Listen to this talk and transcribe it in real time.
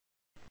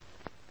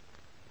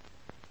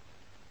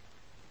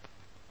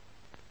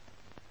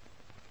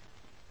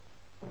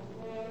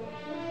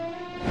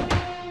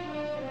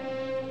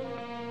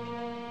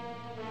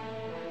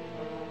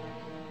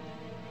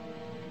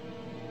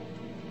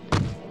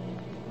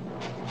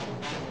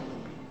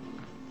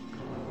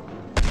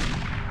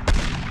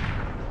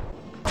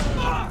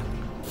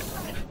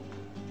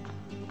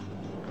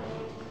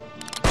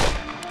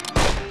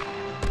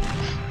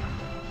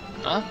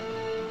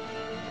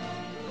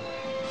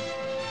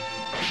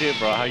shit,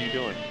 bro. How you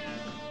doing?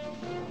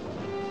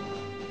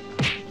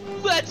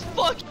 Let's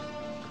fuck.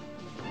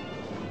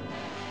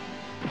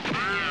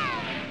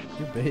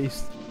 You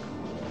based.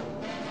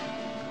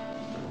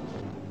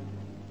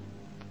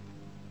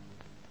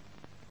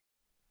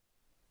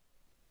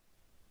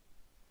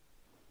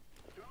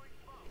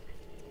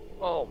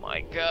 Oh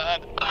my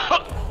god.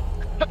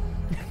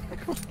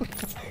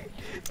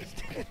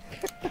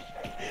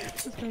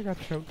 This guy got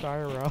choked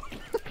IRL.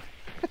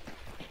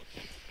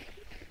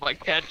 My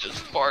cat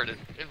just farted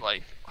in my.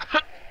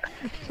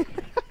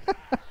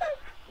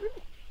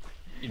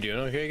 You doing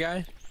okay,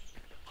 guy?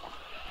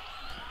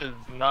 It is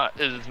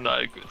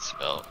not a good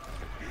smell.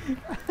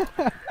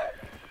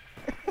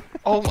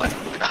 Oh my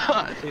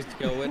god. Please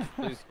go with.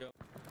 Please go.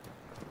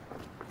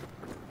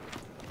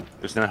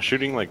 There's now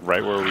shooting like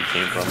right where we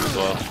came from as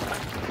well.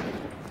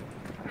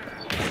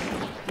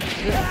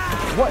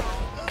 What?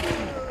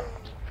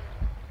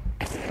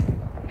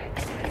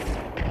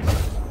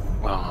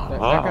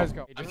 That guy's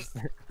got.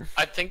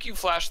 I think you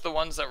flashed the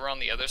ones that were on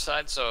the other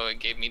side, so it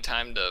gave me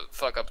time to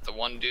fuck up the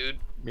one dude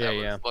that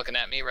was looking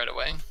at me right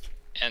away.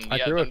 And I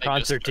threw a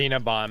concertina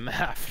bomb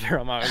after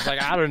him. I was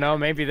like, I don't know,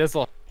 maybe this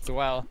will as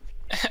well.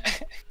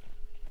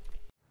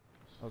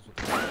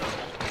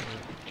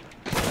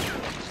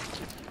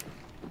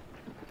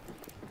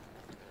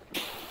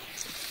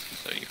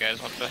 So you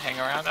guys want to hang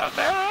around out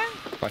there?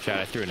 Watch out,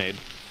 I threw a nade.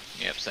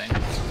 Yep, same.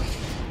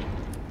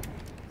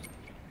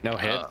 No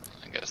hit.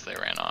 I guess they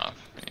ran off.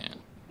 Yeah.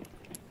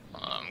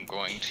 I'm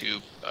going to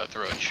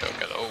throw a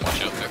choke at. Oh,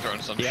 watch out! They're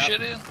throwing some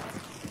shit in.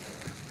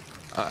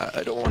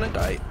 I don't want to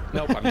die.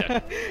 Nope, I'm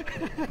dead.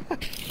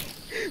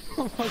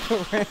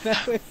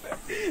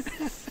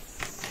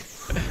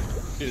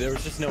 Dude, there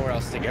was just nowhere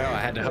else to go. I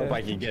had to hope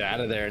I could get out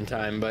of there in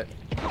time, but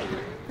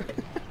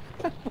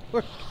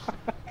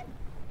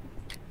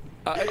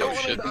I don't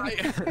want to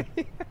die.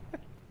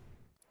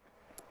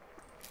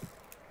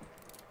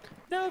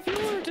 Now, if you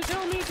were to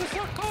tell me to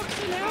suck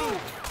cocks in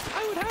hell,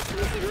 I would have to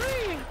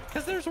disagree,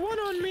 because there's one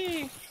on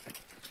me.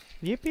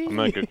 Yippee! I'm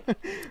gonna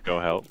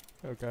go help.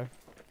 Okay.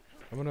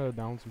 I'm gonna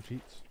down some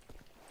cheats.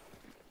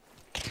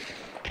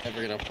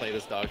 Never gonna play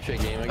this dog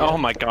shit game again. Oh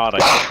my god, I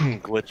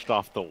glitched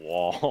off the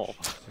wall.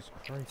 Jesus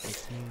Christ, that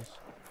seems...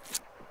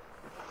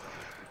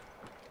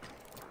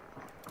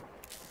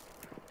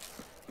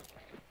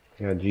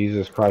 Yeah,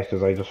 Jesus Christ,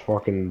 as I just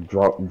fucking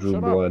drew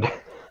blood.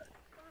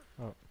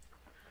 Oh.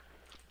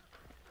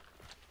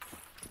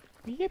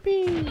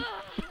 Yippee!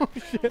 Oh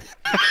shit.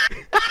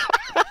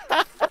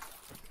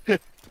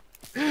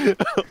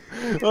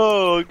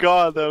 Oh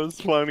god, that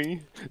was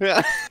funny.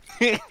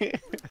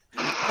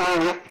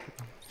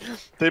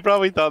 They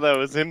probably thought that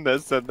was him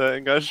that said that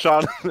and got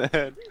shot in the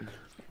head.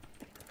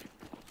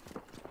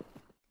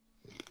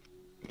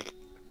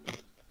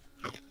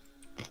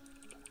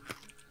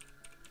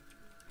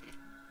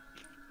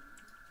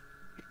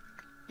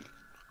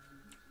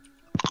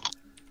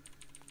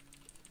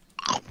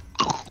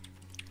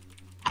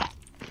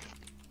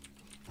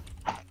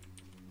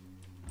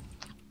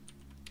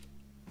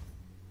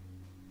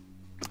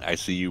 I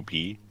see you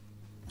pee.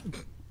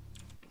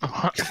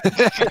 God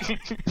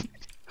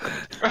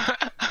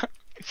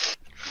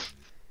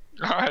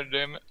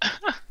damn it.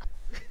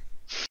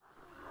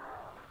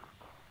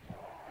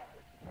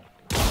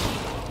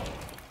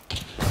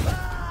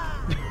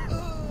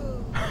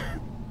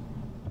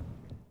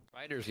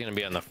 Spider's gonna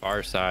be on the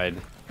far side.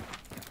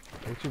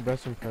 What's your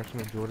best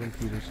impression of Jordan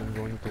Peterson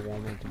going to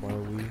Walmart to buy a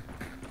Wii?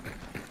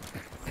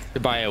 To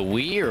buy a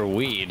Wii or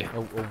weed? A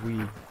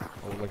Wii.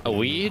 Oh, like a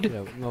weed?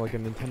 Yeah, no, like a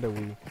Nintendo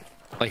Wii.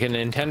 Like a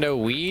Nintendo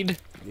weed?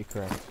 You're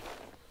correct.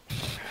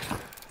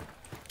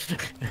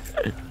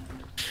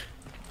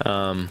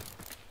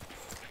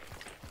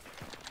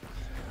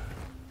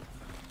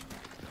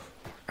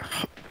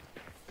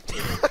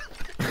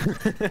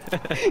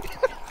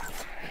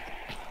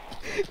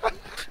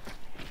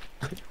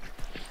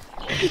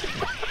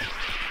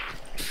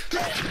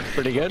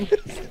 Pretty good.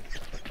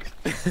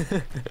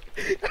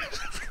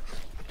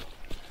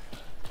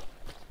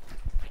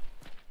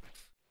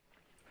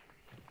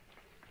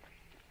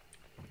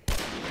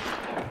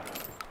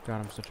 God,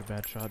 I'm such a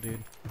bad shot,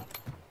 dude.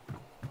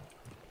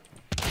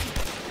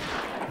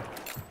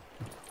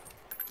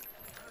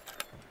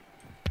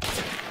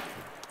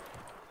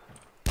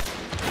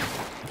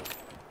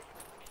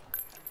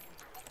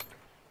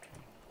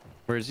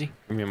 Where is he?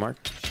 Give me a mark.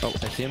 Oh,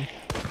 I see him.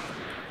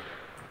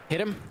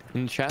 Hit him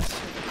in the chest.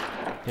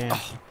 Damn.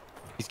 Oh,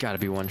 he's got to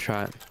be one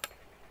shot.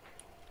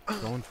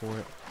 Going for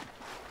it.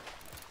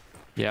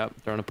 Yep,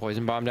 throwing a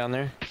poison bomb down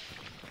there.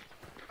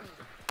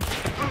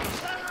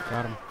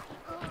 Got him.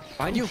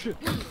 Behind you. Shit.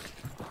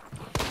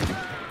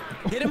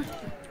 Hit him.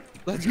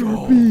 Let's You're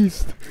go. a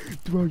beast.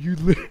 Bro, you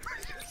literally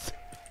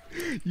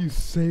you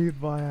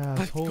saved my ass.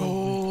 Let's Holy,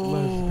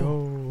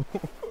 go.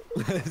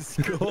 Let's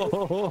go.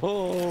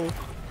 Let's go.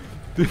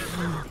 Dude,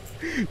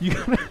 you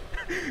gotta...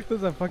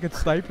 There's a fucking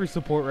sniper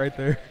support right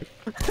there.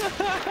 Oh,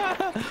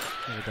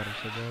 I got him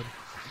so bad.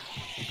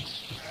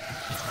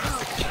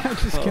 I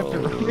just kept it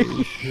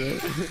running.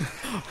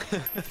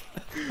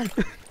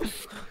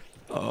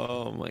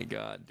 Oh Oh my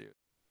god, dude.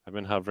 I've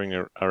been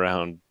hovering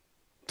around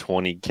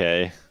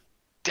 20k.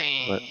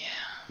 Damn.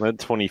 I'm at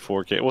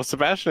 24k. Well,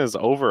 Sebastian is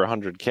over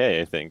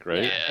 100k, I think,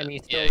 right? Yeah. And he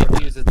still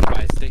refuses to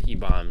buy sticky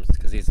bombs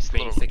because he's a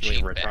little basically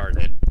cheap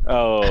retarded.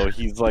 Oh,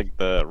 he's like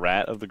the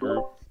rat of the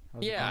group.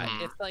 Yeah,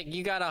 it's like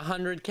you got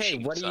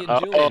 100k. What are you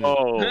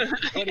Oh, doing?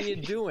 What are you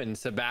doing,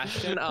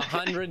 Sebastian?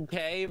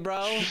 100k,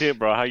 bro? shit,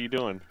 bro. How you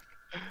doing?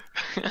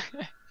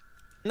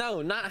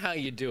 No, not how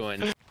you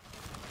doing.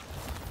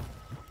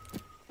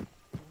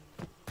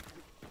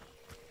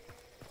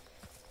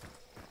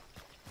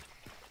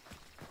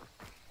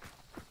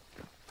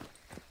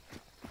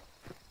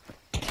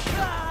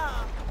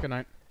 Good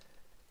night.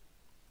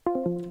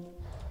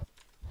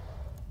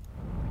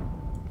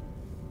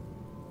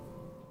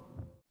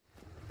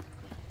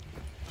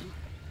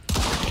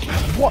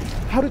 What?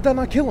 How did that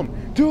not kill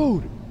him?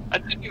 Dude! I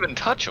didn't even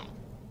touch him.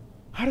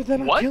 How did that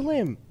not kill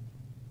him?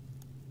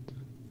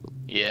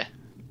 Yeah.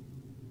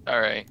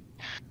 Alright.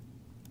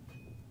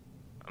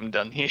 I'm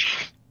done here.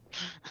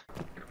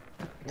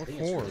 What I think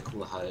for? it's really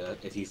cool how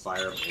if you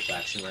fire a bolt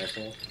action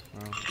rifle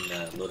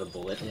and load a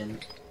bullet in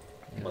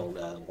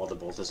while the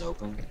bolt is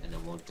open, and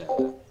it won't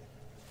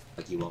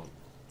like you won't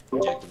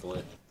eject the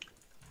bullet.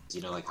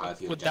 You know, like how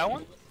if you with eject that the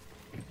one? bullet,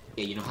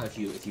 yeah, you know how if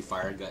you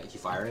fire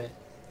it,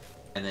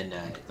 and then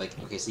like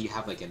okay, so you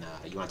have like an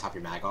you want to top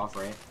your mag off,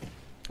 right?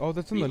 Oh,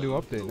 that's in the new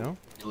Reload, update, no?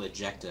 It'll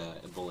eject a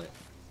bullet,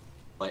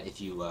 but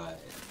if you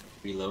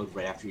reload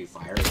right after you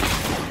fire it.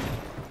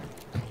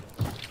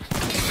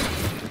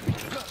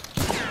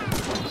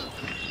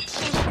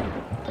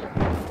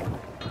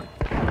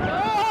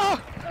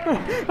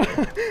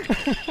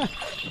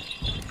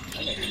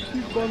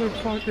 You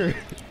motherfucker.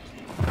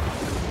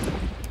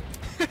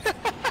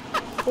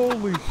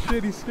 Holy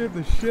shit, he scared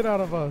the shit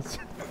out of us.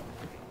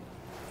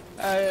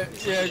 Yeah,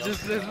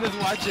 just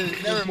watch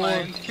it. Never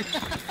mind.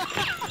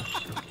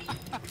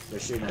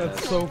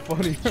 That's so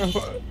funny.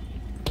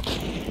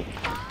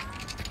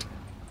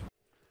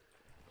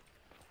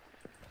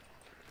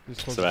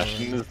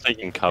 Sebastian is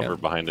taking cover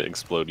behind an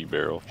explodey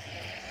barrel.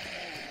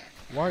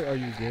 Why are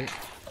you gay?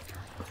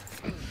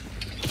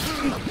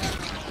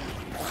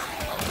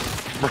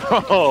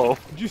 Bro!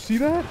 Did you see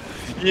that?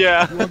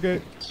 Yeah. You are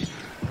gay.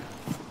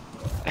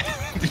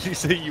 Did you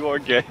say you are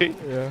gay?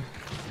 Yeah.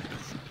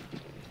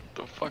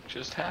 The fuck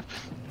just happened?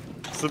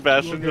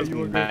 Sebastian just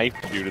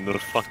knifed dude in the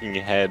fucking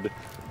head.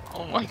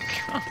 Oh my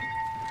god.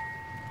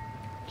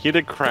 He had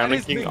a crowning That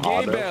is king the gay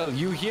auto. bell.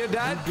 You hear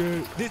that?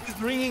 This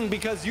is ringing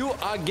because you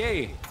are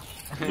gay.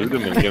 Loot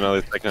him and get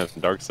another second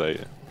on dark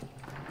side.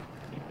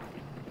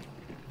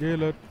 Gay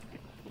look.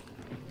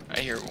 I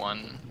hear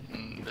one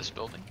in this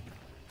building.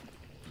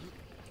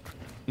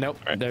 Nope,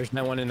 there's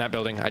no one in that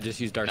building. I just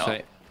used dark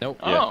sight. Nope.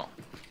 Oh.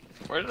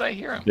 Where did I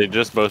hear him? They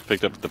just both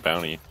picked up the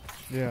bounty.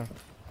 Yeah.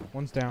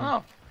 One's down.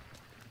 Oh.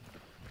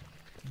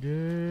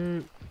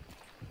 Gay.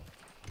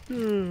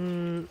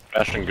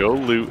 Sebastian, go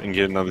loot and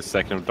get another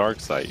second of dark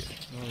sight.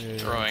 Oh, yeah, yeah.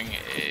 Throwing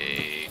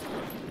a...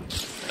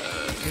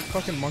 This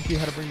fucking monkey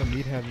had to bring the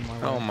meathead in my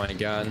way. Oh my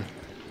god.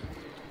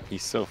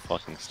 He's so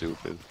fucking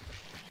stupid.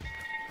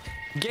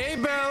 Gay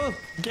bell!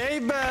 Gay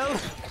bell!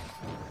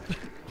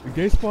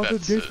 Gay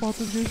spotted, gay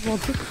spotted, gay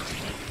spotted.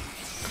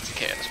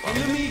 Okay, that's fine.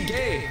 Enemy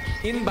gay!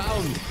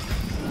 Inbound!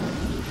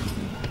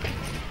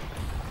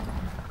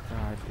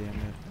 God damn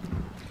it.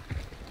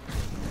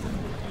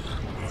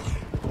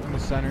 In the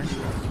center.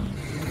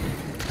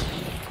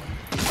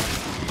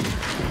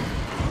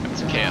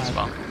 It's a chaos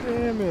bomb.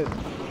 Damn it.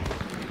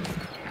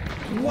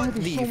 Why are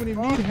there so many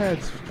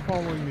meatheads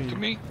following me?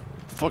 Me?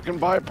 Fucking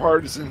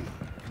bipartisan.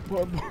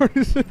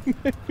 Bipartisan.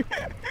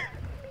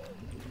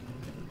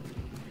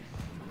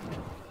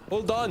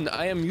 Hold on,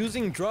 I am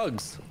using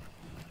drugs.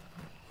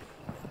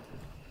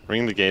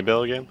 Ring the gay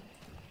bell again?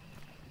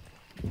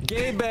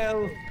 Gay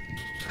bell!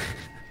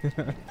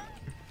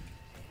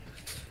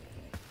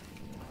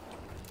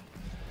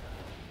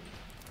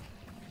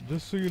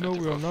 Just so you know,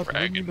 we are not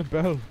ringing the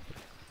bell.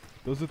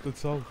 Does it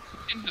itself.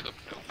 Into the...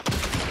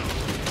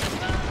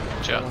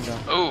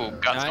 Oh,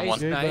 got someone.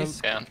 Nice.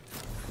 Down.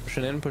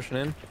 Pushing in, pushing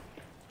in.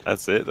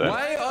 That's it then.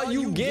 Why are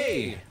you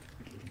gay?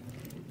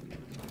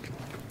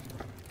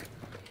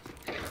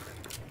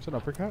 Is it an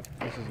uppercut?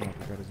 This is an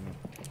uppercut, isn't it?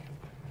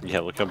 Yeah,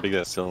 look how big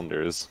that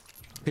cylinder is.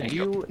 Could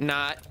you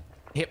not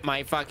hit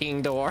my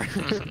fucking door?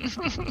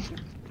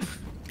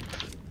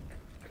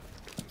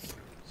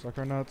 Suck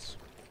our nuts.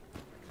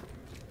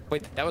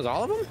 Wait, that was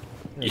all of them?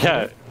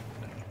 Yeah.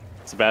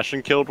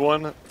 Sebastian killed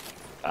one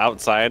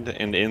outside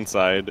and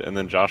inside, and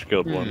then Josh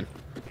killed one.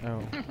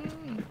 Oh.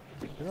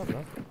 Good job,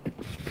 bro.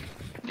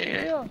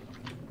 Yeah.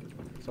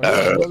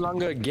 You're no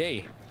longer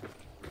gay.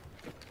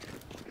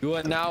 You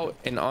are now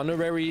an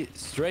honorary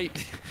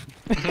straight.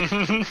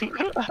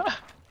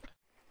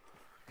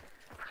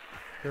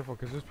 Careful,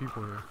 because there's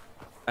people here.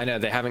 I know,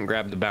 they haven't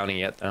grabbed the bounty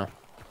yet, though.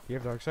 You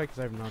have dark sight? Because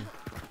I have none.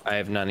 I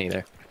have none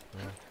either.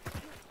 Yeah.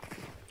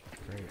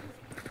 Great.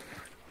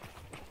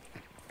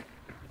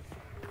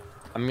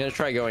 I'm gonna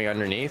try going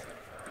underneath.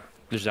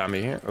 There's a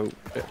zombie here. Oh,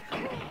 shit.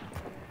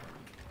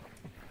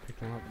 Picked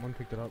him up. One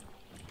picked it up.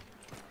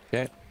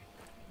 Okay.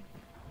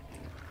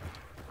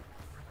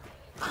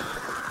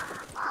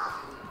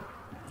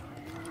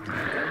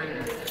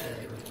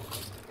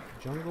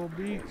 Jungle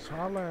Beats,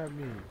 holla at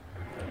me.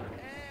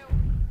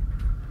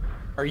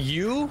 Are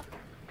you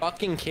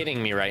fucking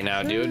kidding me right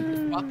now,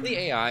 dude? Fuck the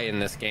AI in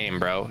this game,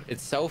 bro.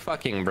 It's so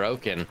fucking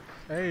broken.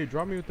 Hey,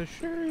 drop me with the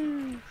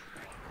sheesh.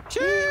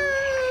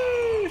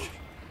 Sheesh!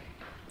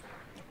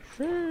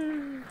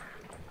 Sheesh.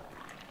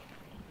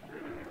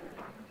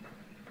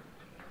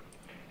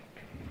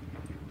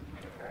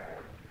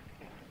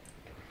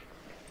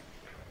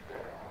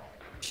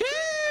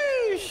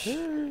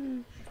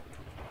 Sheesh!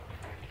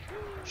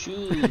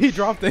 Sheesh. He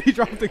dropped it. He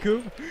dropped the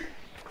coop.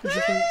 We're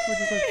just like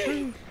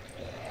sheesh.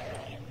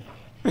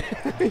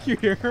 You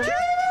hear him?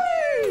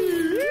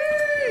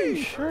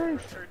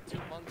 Sheesh.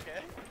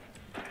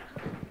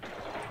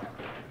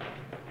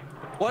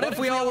 What if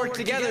we all work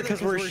together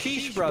because we're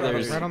sheesh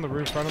brothers? Right on the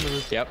roof. Right on the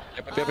roof. Yep.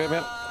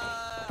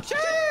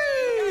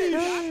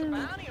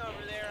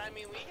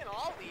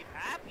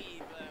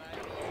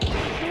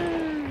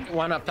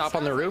 One up top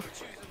on the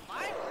roof.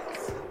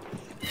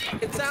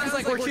 It sounds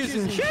like we're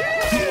choosing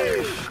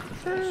sheesh.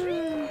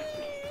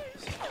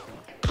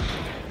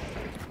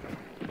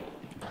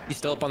 He's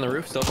still up on the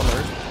roof. Still up on the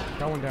roof.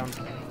 Got one down.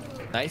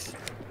 Nice.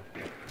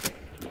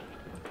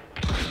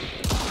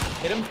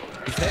 Hit him.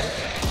 He's hit.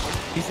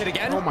 He's hit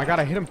again. Oh my god,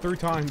 I hit him 3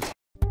 times.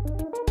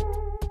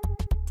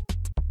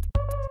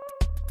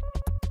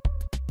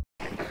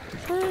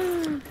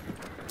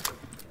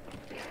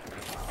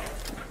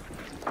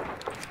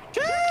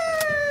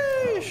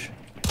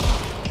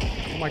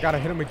 Oh my god, I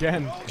hit him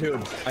again.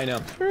 Dude, I know.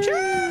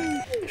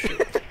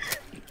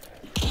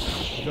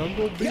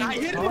 Jungle Beat. I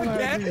hit him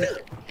again.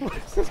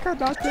 This guy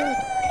not dead.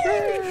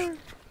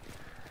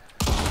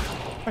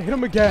 I hit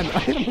him again. I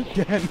hit him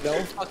again.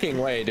 No fucking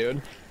way,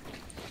 dude.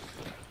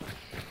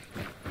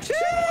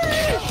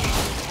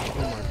 Oh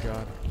my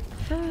god.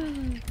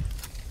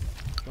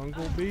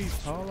 Jungle Beat,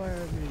 holla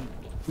at me.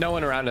 No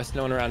one around us.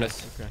 No one around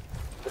us. Okay.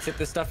 Let's hit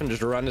this stuff and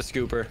just run to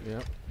Scooper.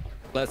 Yep.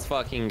 Let's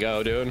fucking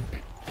go, dude.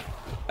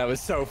 That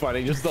was so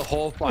funny. Just the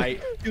whole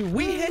fight. Dude,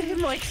 we hit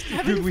him like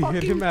 7 Dude, we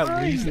hit him at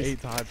times.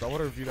 least 8 times. I want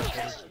to review that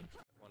footage.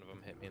 One of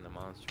them hit me in the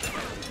monster.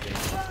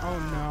 Oh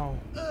no.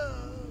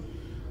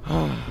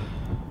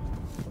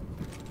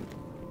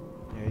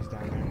 Yeah, he's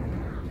down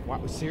there.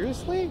 Wow,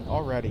 seriously?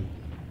 Already?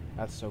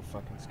 That's so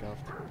fucking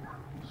scuffed.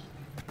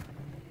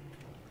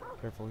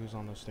 Careful, who's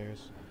on those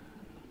stairs.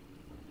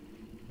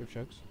 You have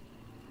chokes?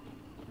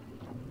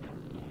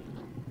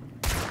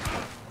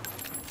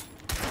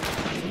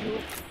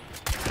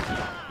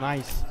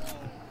 Nice.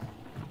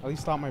 At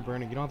least stop my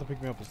burning. You don't have to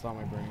pick me up to stop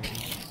my burning.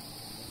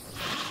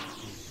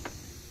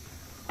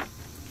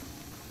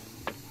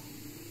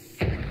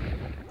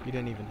 You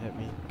didn't even hit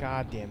me.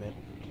 God damn it.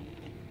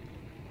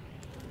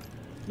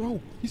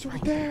 No, he's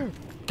right there.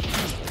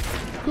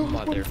 God,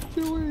 what are you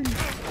doing?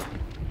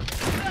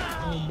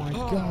 Oh my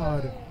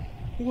god.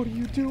 What are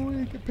you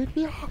doing? Pick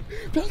me up.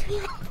 Pick me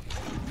up.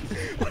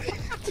 What are you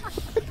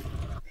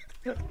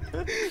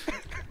doing?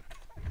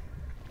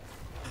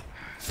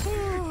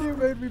 You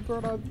made me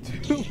burn on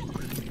 2.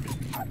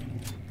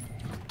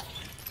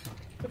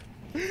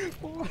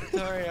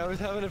 Sorry, I was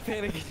having a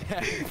panic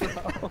attack,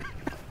 bro.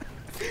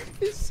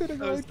 He's sitting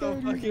right there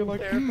and you're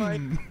like,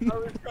 terrified. I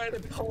was trying to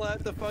pull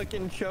out the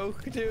fucking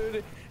choke,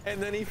 dude,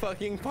 and then he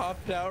fucking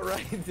popped out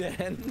right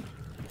then.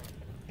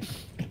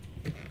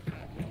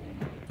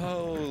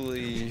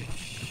 Holy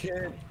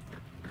shit.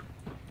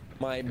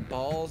 My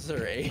balls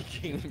are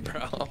aching,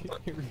 bro.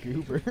 You're a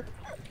goober.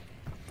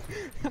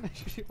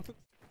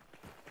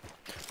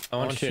 I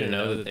want you to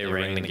know that they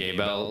rang the gay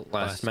bell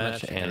last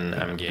match, and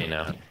I'm gay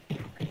now.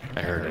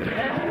 I heard it.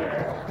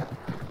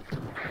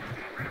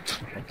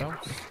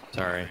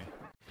 Sorry.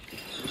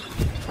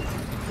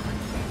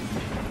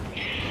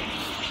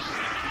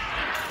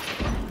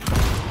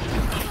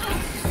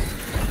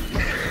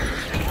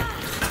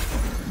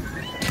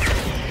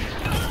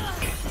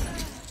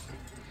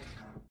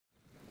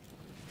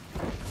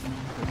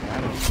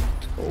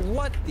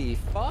 What the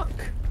fuck?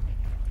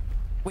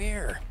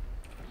 Where?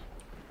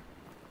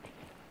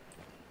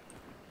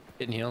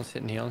 Hitting heals,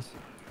 hitting heals.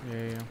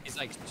 Yeah. He's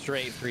like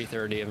straight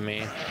 330 of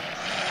me.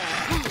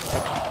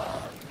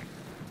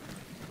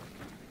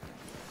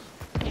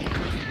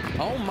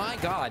 Oh my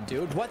god,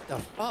 dude, what the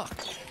fuck?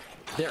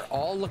 They're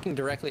all looking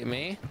directly at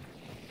me.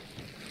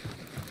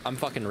 I'm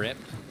fucking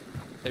ripped.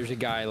 There's a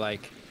guy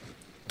like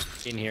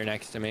in here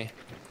next to me.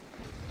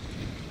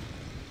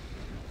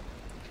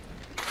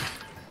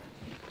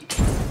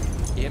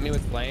 He hit me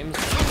with flames.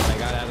 I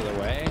got out of the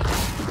way.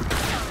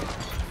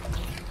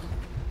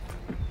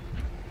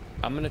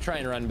 I'm gonna try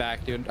and run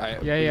back, dude.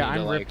 Yeah,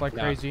 I'm ripped like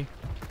crazy.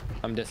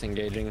 I'm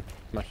disengaging as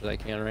much as I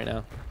can right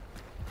now.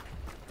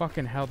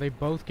 Fucking hell, they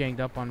both ganged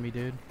up on me,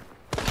 dude.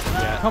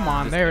 Yeah, come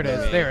on, there it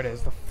is, there it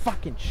is. The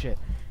fucking shit.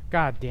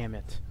 God damn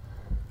it.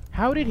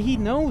 How did he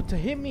know to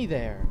hit me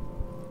there?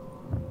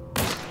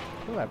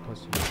 Kill that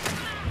pussy.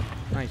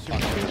 Nice.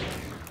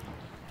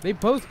 They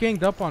both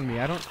ganged up on me.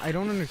 I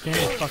don't understand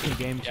this fucking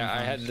game. Yeah,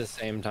 sometimes. I had the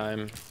same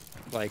time.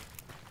 Like,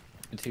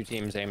 The two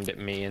teams aimed at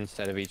me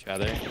instead of each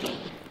other.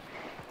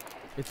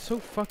 It's so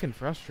fucking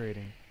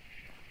frustrating.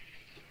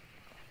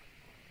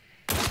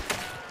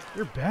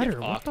 You're better.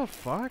 What the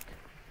fuck?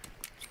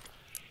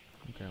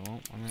 Okay,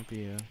 well, I might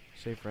be a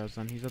safe res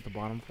then. He's at the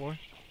bottom floor.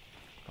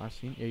 Last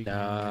scene. Yeah, you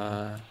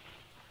can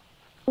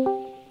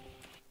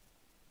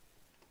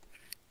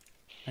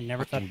I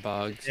never thought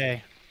bugs.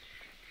 Hey.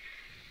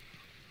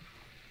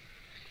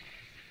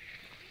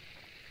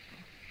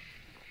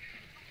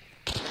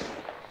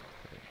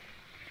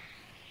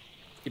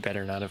 You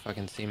better not have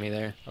fucking seen me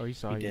there. Oh, he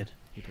saw He you. did.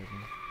 He did.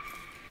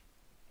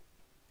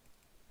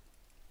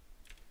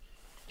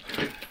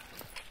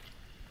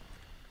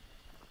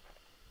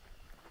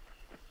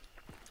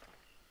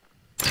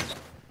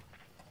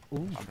 Ooh.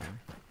 Okay.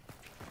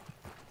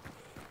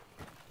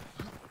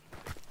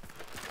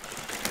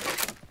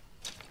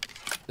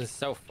 This is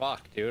so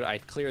fucked, dude. I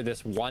cleared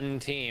this one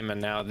team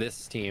and now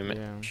this team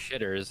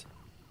shitters.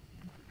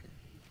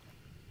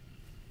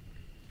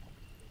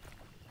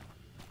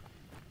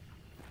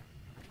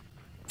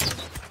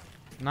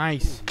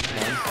 Nice.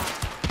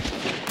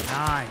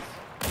 Nice.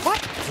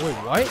 What? Wait,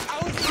 what? I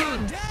was too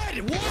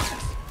dead.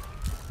 What?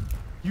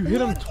 You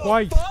hit him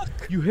twice.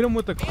 You hit him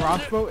with a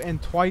crossbow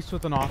and twice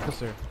with an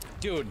officer.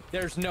 Dude,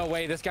 there's no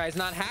way this guy's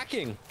not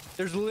hacking.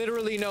 There's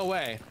literally no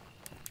way.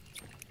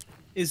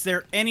 Is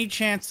there any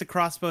chance the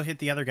crossbow hit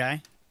the other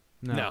guy?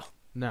 No.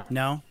 No.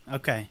 No?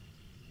 Okay.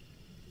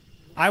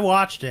 I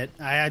watched it.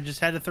 I just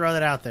had to throw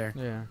that out there.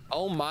 Yeah.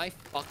 Oh my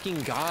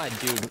fucking god,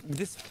 dude.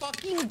 This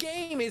fucking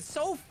game is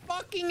so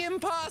fucking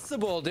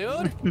impossible,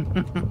 dude.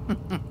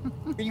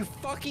 Are you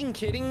fucking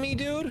kidding me,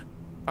 dude?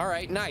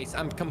 Alright, nice.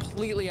 I'm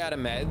completely out of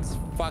meds.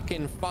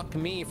 Fucking fuck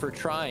me for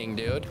trying,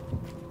 dude.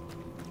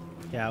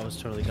 Yeah, it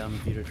was totally dumb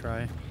of you to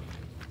try.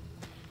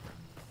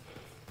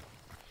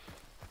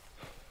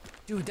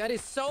 Dude, that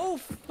is so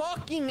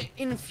fucking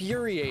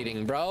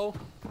infuriating, bro.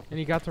 And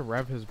he got to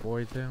rev his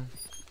boy, too.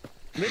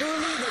 Literally,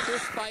 that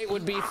this fight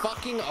would be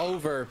fucking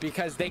over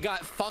because they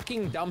got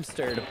fucking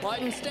dumpstered, but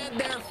instead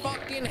they're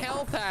fucking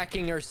health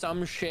hacking or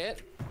some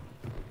shit.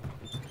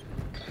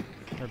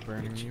 They're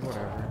burning you,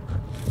 whatever.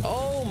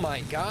 Oh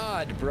my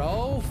god,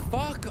 bro.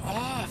 Fuck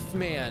off,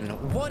 man.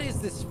 What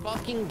is this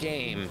fucking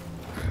game?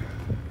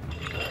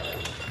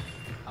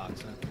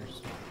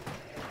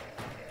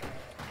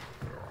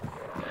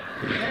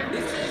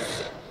 This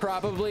is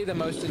probably the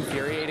most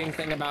infuriating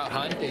thing about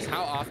Hunt is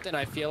how often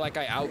I feel like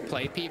I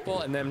outplay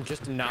people and then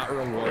just not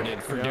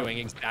rewarded for doing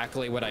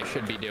exactly what I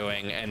should be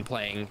doing and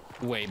playing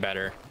way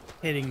better.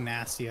 Hitting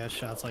nasty ass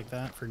shots like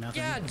that for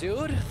nothing. Yeah,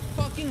 dude.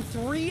 Fucking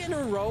 3 in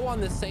a row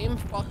on the same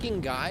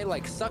fucking guy.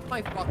 Like, suck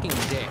my fucking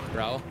dick,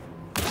 bro.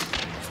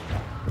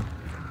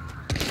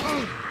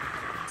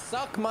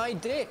 Suck my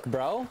dick,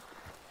 bro.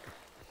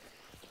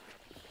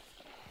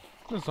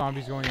 The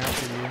zombies going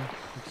after you.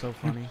 It's so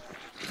funny.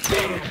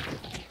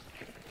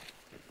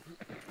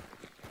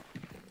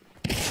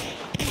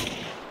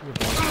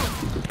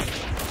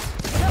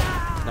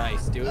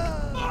 Nice, dude.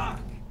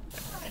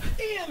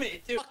 Damn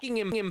it, dude. Fucking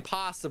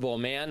impossible,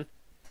 man.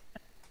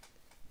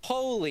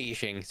 Holy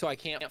shing, so I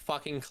can't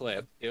fucking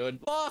clip, dude.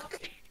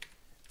 Fuck.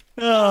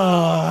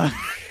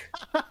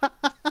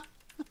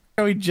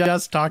 We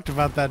just talked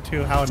about that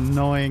too, how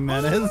annoying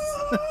that is.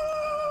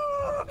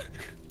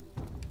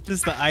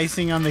 Just the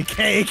icing on the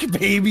cake,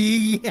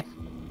 baby.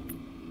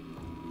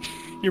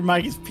 Your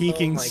mic is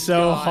peaking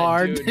so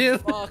hard,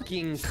 dude.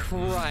 Fucking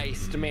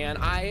Christ, man.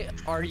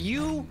 Are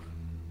you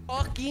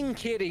fucking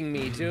kidding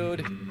me,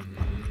 dude?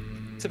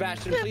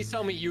 Sebastian, please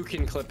tell me you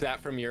can clip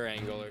that from your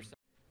angle or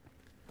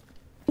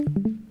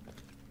something.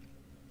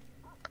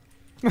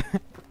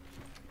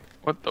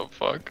 What the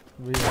fuck?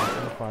 We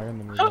have fire in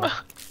the middle.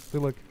 See,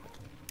 look.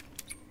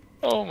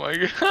 Oh my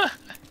god.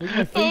 Look at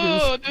my fingers.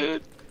 Oh,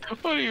 dude.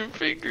 What are your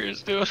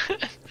fingers doing?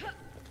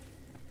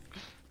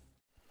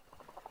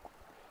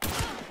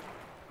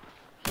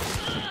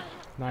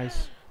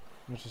 Nice.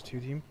 Which is 2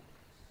 team.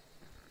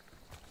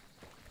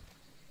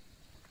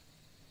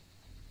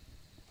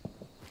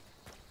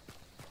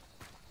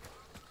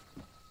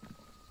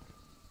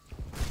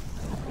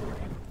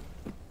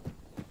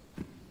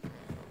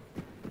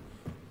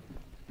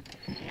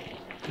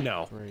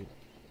 No. Great.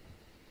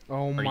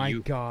 Oh Are my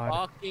you god.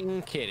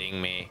 fucking kidding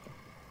me?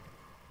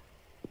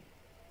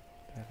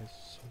 That is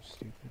so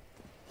stupid.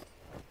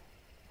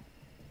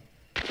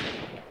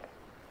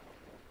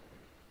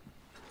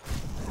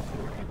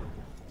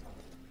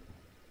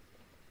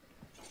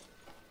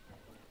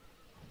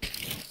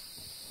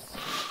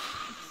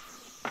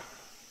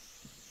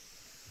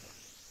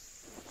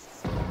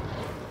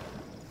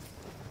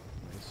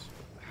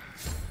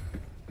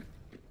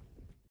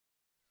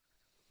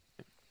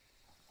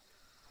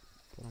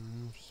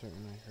 I'm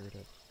certain I heard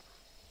it.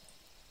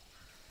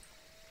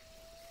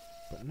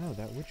 But no,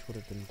 that witch would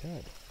have been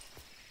dead.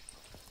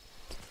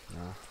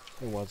 No,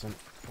 it wasn't.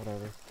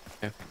 Whatever.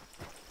 Yeah.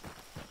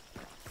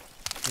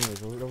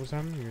 Anyways, what was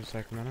happening? You're in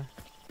Sacramento?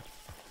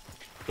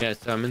 Yeah,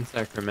 so I'm in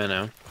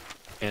Sacramento.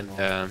 And,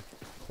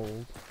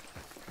 Cold?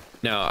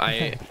 No,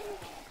 it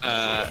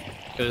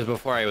was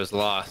before I was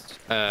lost.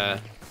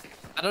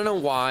 I don't know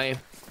why.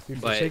 Dude,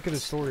 for the sake of the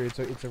story, it's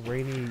a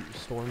rainy,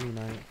 stormy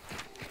night.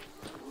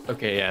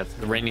 Okay, yeah, it's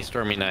a rainy,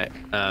 stormy night.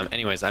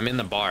 Anyways, I'm in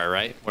the bar,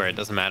 right? Where it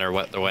doesn't matter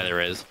what the weather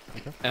is.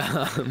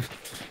 Okay.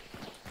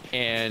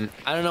 And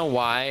I don't know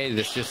why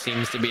this just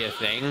seems to be a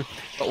thing,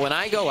 but when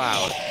I go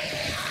out,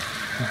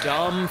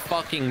 dumb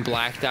fucking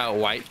blacked out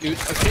white dude.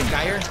 Okay,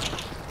 Geyer.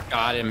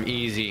 Got him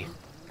easy.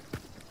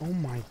 Oh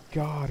my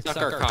god. Suck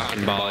our cock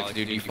and bollocks,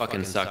 dude. You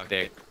fucking suck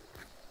dick.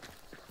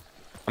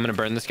 I'm gonna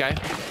burn this guy.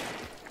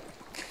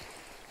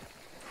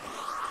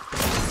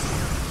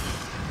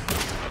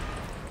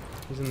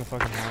 He's in the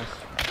fucking house.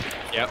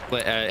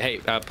 Yep. Hey,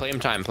 play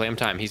him time. Play him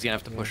time. He's gonna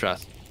have to push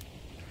us.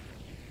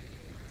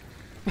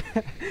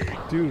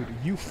 Dude,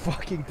 you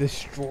fucking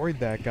destroyed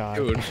that guy.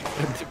 Dude,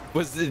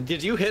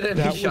 did you hit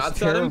any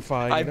shots at him?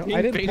 I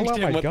didn't pull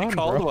out my gun,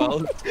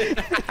 bro.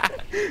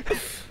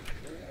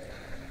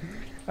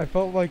 I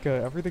felt like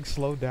everything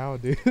slowed down,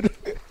 dude.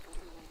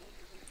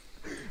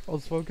 I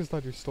was focused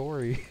on your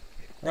story.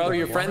 Bro,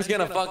 your friend's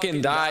gonna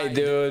fucking die,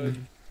 dude.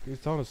 He was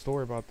telling a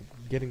story about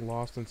getting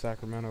lost in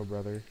Sacramento,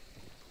 brother.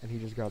 And he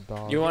just got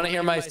dogged. You want to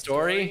hear my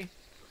story?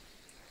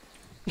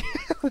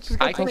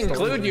 I can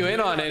include you in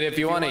on it if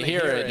you want to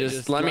hear it.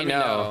 Just let me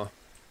know.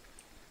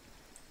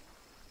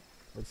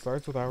 It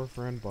starts with our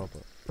friend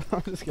Bubba.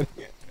 I'm just kidding.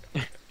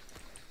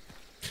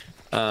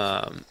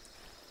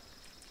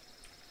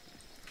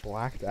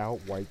 Blacked out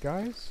white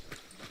guys?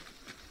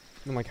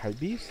 You mean like hype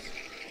beasts?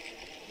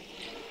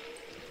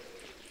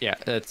 Yeah,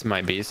 that's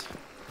my bees.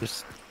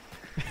 Just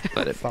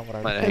let it,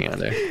 let it hang on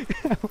there.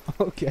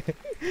 Okay.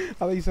 I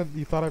thought you said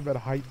you thought I meant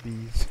hype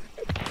bees.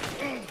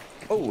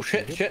 Oh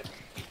shit, shit.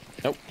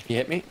 Nope, he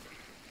hit me.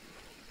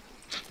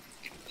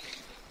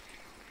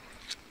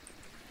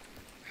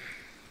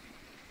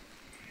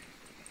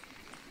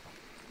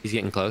 He's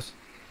getting close.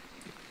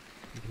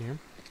 You can hear him?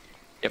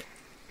 Yep.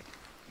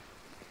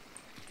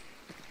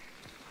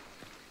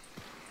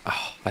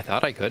 Oh, I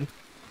thought I could.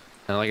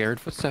 I like I heard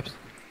footsteps.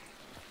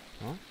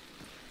 Huh?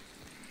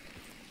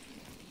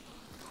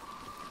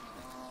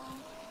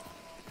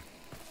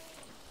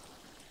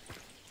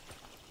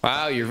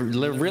 Wow, you're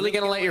really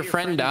gonna let your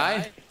friend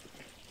die?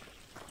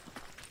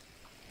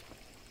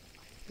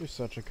 You're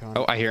such a cunt.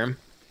 Oh, I hear him.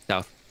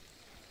 South.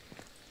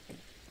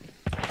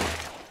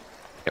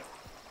 Yep.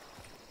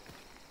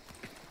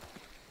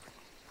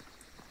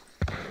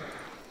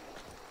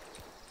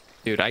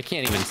 Dude, I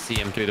can't even see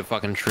him through the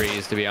fucking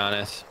trees, to be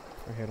honest.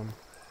 I hit him.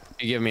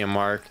 If you give me a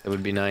mark, that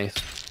would be nice.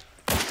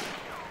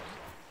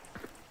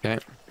 Okay.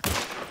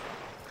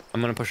 I'm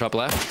gonna push up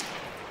left.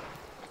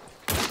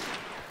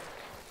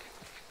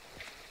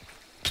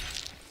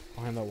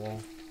 Behind that wall.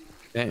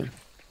 Okay.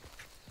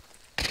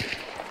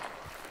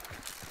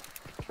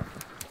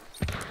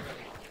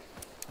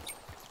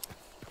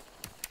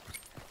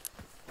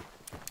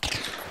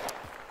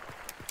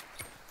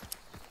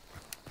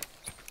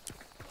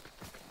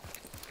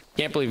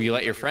 Can't believe you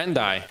let your friend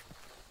die.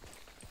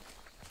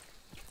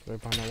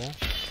 Right behind that wall?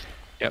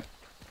 Yep.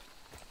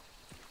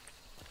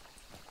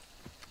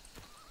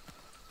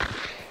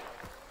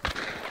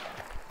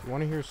 You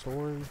want to hear a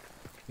story?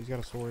 He's got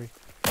a story.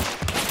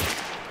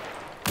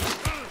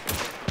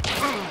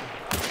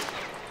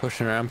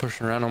 Pushing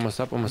around, almost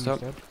up, almost up.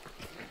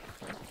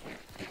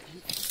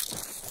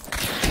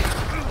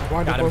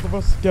 Blinded both of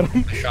us. Get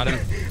him. I shot him.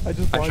 I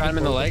shot him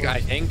in the leg,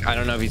 I think. I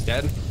don't know if he's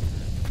dead.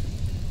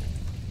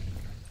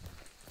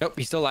 Nope,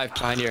 he's still alive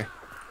behind here.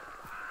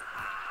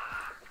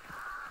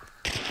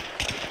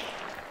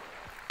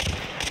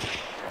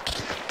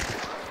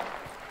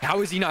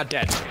 How is he not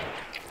dead?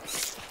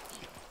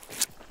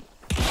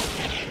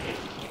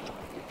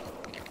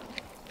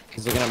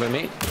 He's looking up at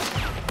me.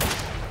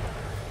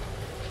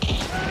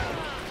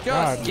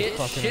 Just get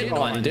shit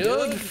on,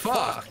 dude.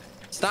 Fuck.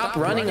 Stop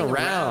running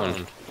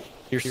around.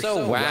 You're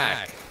so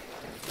whack.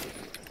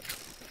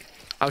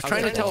 I was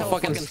trying to tell a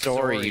fucking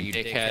story, you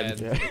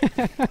dickhead.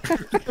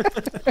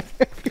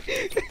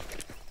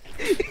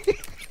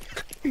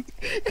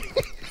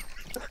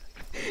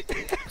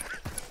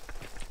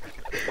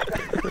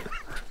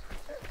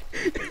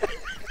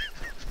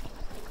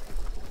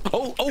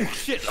 Oh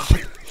shit.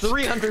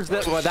 300's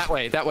that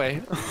way, that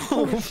way.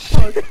 Oh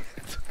fuck.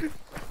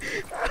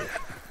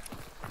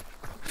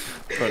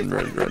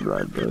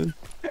 Run.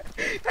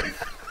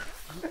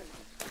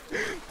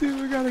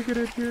 Dude, we gotta get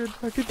in here and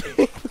fucking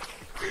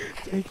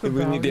take the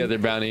we need the other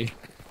bounty.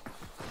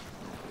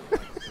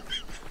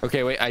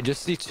 Okay, wait, I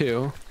just see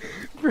two.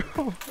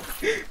 Bro.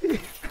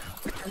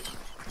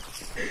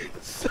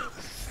 So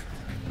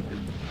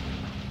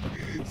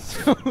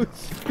stupid.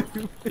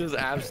 Just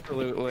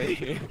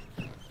absolutely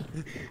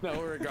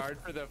no regard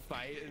for the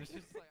fight. It's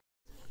just like...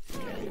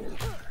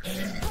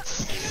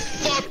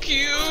 Fuck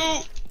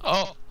you!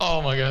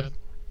 Oh my god.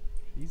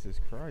 Jesus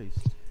Christ.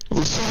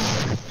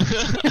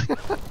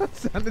 That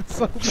sounded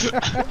so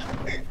bad.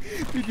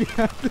 Dude, you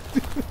have to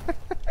do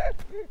that.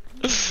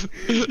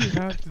 You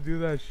have to do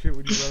that shit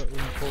when you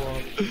pull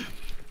up.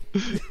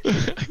 Who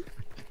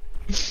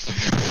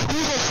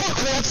the fuck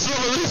wants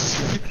some of this?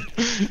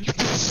 You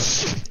piece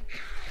of shit.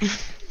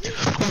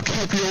 I'll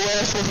cap your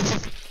ass,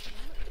 motherfucker.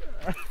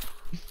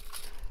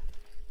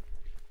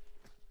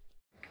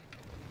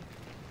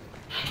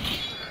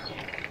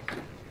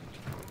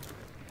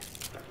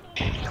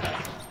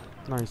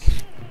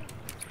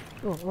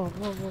 You're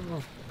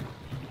the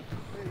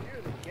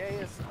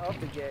gayest of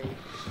the gay.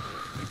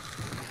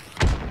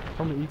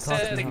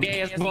 Says the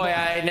gayest boy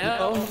I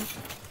know.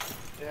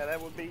 Yeah,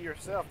 that would be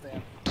yourself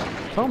then.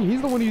 Tell him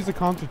he's the one who used the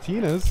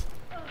concertinas.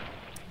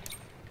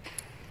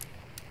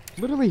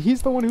 Literally,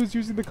 he's the one who's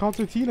using the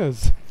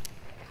concertinas.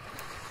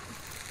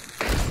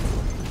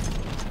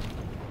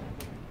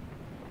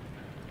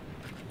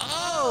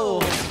 Oh!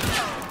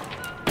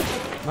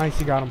 Nice,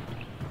 you got him.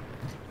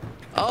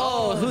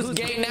 Oh, who's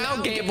gay now,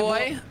 gay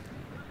boy?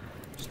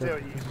 Still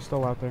you. He's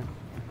still out there.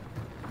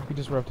 He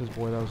just reffed his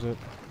boy, that was it.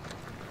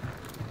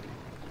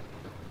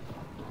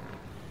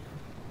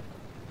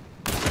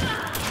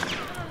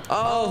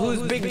 Oh,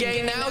 who's big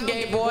gay now,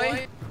 gay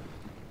boy?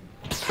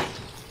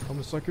 I'm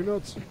gonna suck your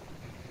nuts.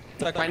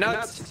 Suck my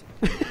nuts.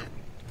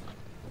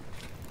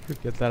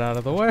 Get that out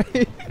of the way.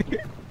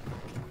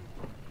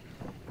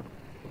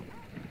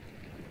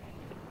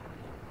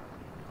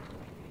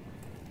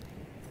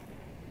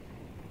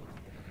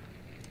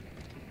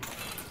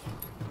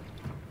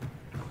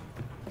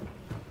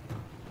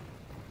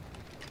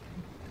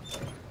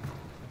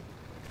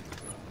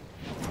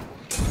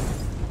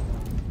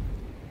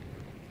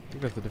 I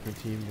think that's a different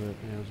team, but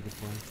yeah, it was a good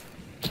play.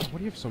 Why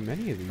do you have so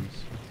many of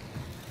these?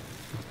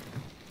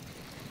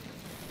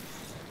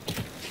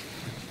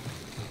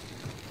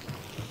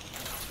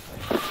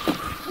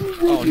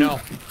 Oh no.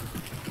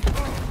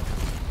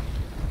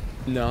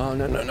 No,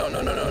 no, no, no,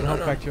 no, no, no,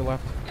 no. Back to your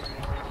left.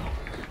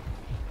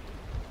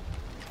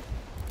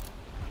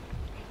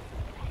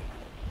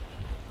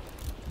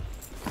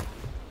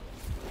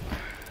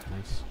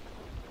 Nice.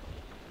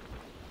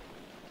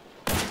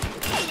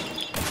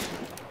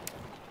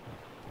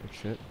 Good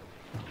shit.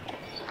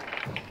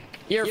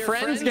 Your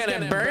friend's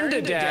gonna burn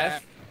to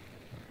death.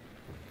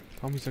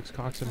 Tell me 6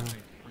 cocks in hell.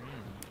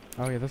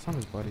 Oh yeah, that's not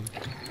his buddy.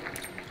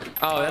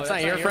 Oh, that's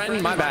not your friend?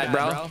 My bad,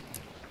 bro.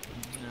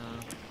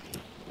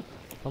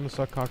 I'm gonna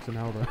suck cocks in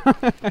hell, though.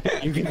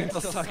 You can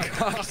still suck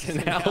cocks in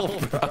hell,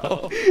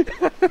 bro.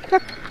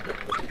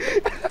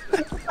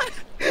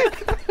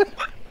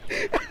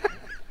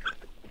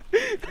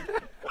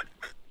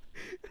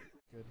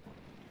 Good.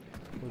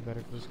 We're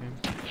better for this game.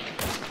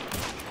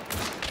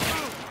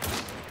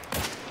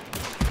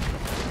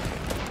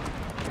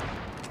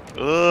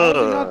 How is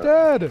he not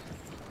dead?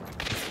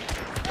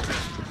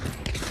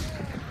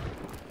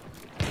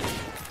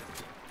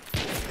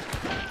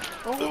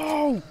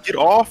 Oh! Get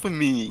off of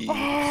me!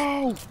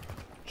 Oh!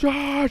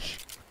 Josh!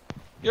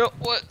 Yo,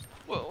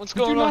 what's Did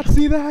going you on? not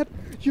see that?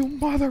 You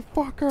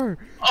motherfucker!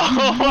 Oh You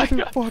my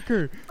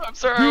motherfucker! God. I'm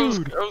sorry, I was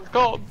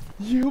called.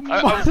 You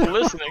I was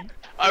listening.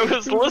 I was This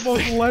is the listening.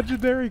 most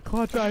legendary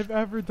clutch I've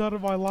ever done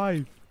in my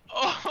life.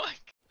 Oh my God.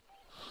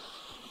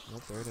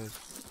 Oh, there it is.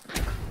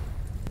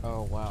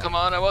 Oh, wow. Come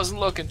on, I wasn't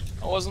looking.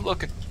 I wasn't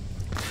looking.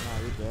 Nah,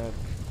 you're dead.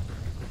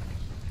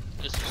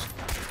 This is...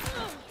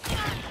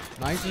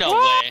 Nice. No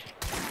way.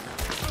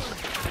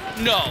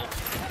 No.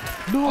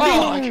 No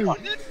Oh way! my God.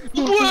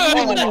 No,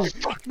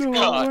 No, no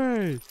God.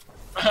 way!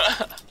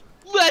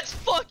 Let's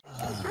fuck.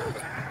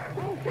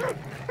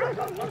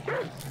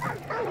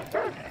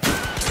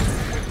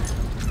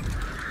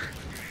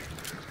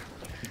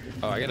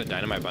 Oh, I got a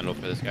dynamite bundle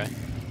for this guy.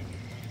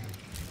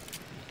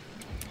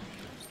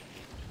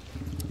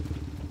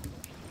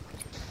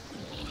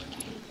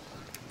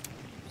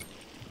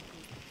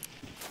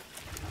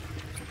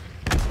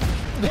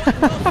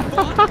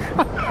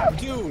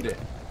 Dude,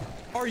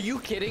 are you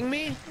kidding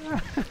me?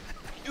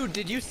 Dude,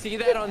 did you see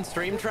that on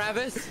stream,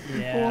 Travis?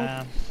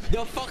 Yeah.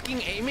 The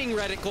fucking aiming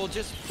reticle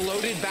just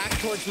floated back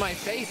towards my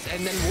face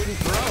and then wouldn't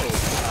throw.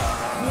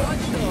 What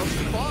the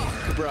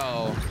fuck,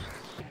 bro?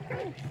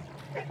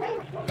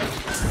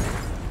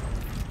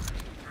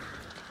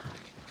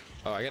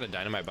 Oh, I got a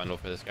dynamite bundle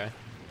for this guy.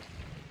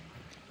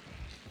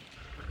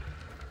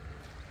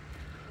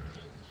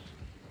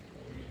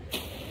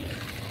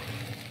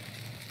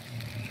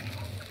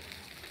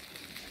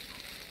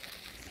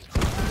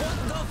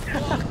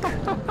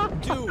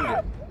 Dude,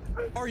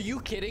 are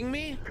you kidding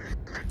me?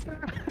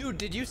 Dude,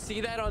 did you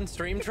see that on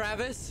stream,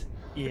 Travis?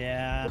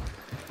 Yeah.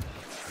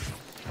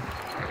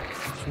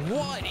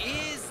 What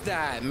is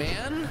that,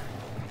 man?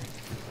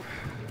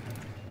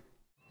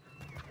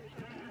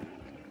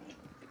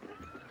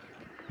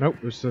 Nope,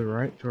 it's to the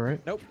right,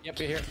 Nope, yep,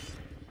 you're here.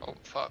 Oh,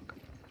 fuck.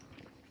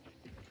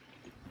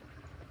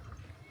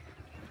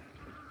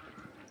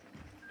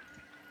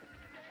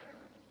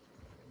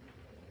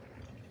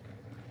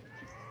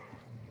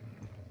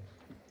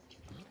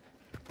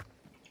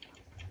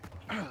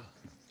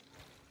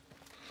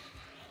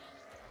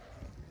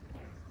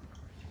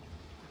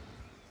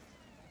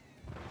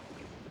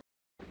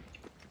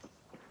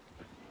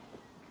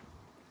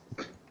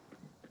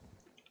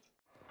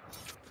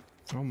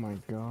 Oh my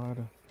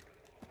god.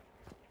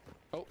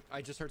 Oh,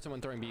 I just heard someone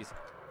throwing bees.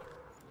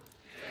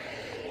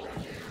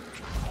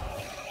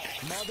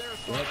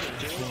 Motherfucker,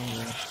 dude. You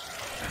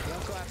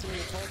don't go after me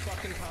this whole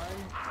fucking time.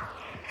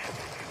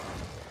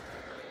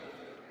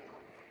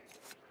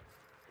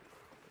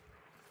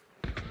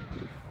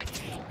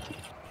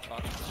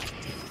 Fuck.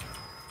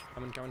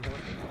 Coming.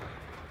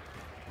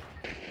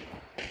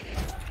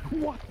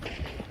 What?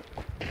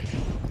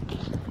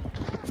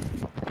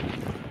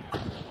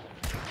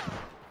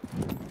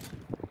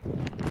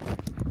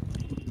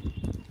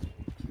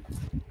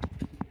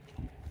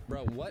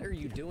 Bro, what are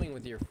you doing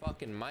with your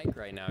fucking mic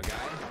right now, guy?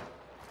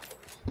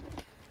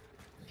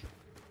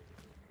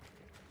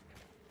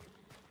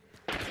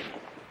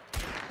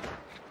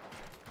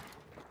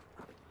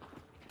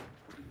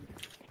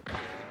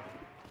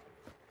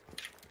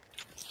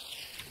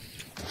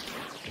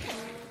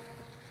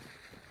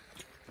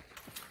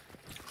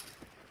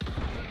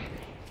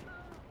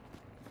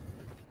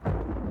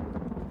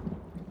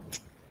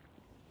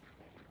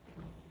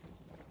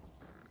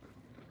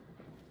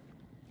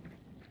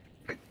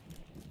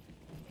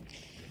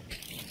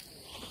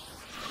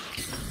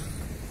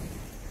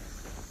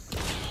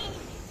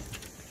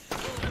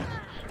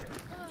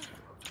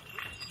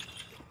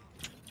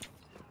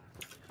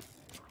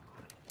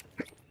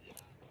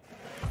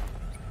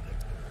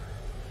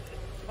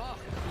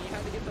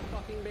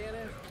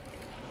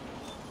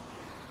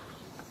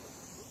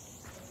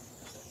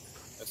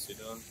 What's he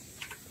doing?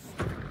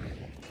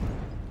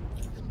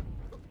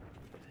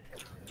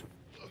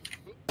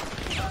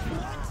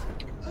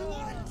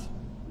 What?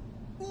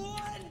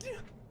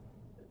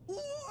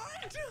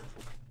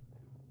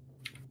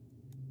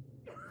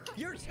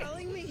 You're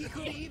telling me he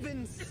could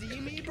even see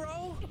me,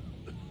 bro?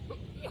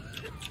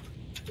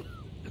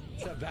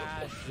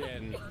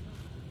 Sebastian.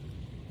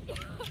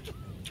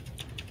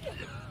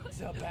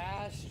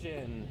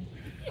 Sebastian.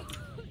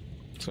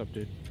 What's up,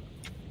 dude?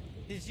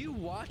 Did you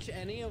watch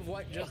any of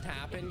what just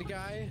happened,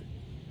 guy?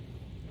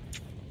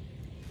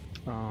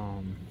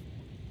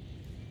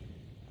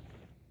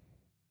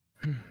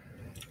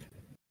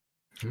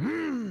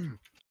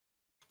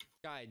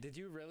 Guy, did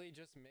you really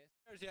just miss?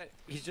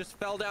 He just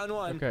fell down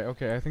one. Okay,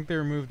 okay. I think they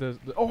removed the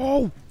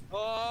oh!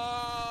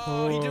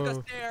 Oh! He took a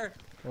stare.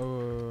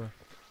 Oh.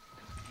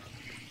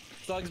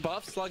 Slugs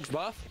buff. Slugs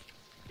buff.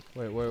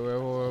 Wait.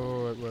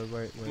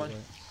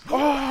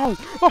 Oh!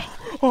 Oh!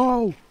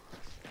 Oh!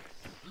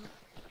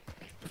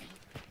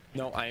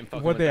 No, I am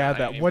fucking. What they add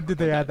that? When did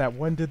they add that?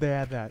 When did they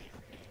add that?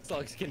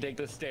 Slugs can take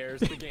the stairs.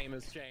 The game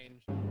has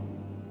changed.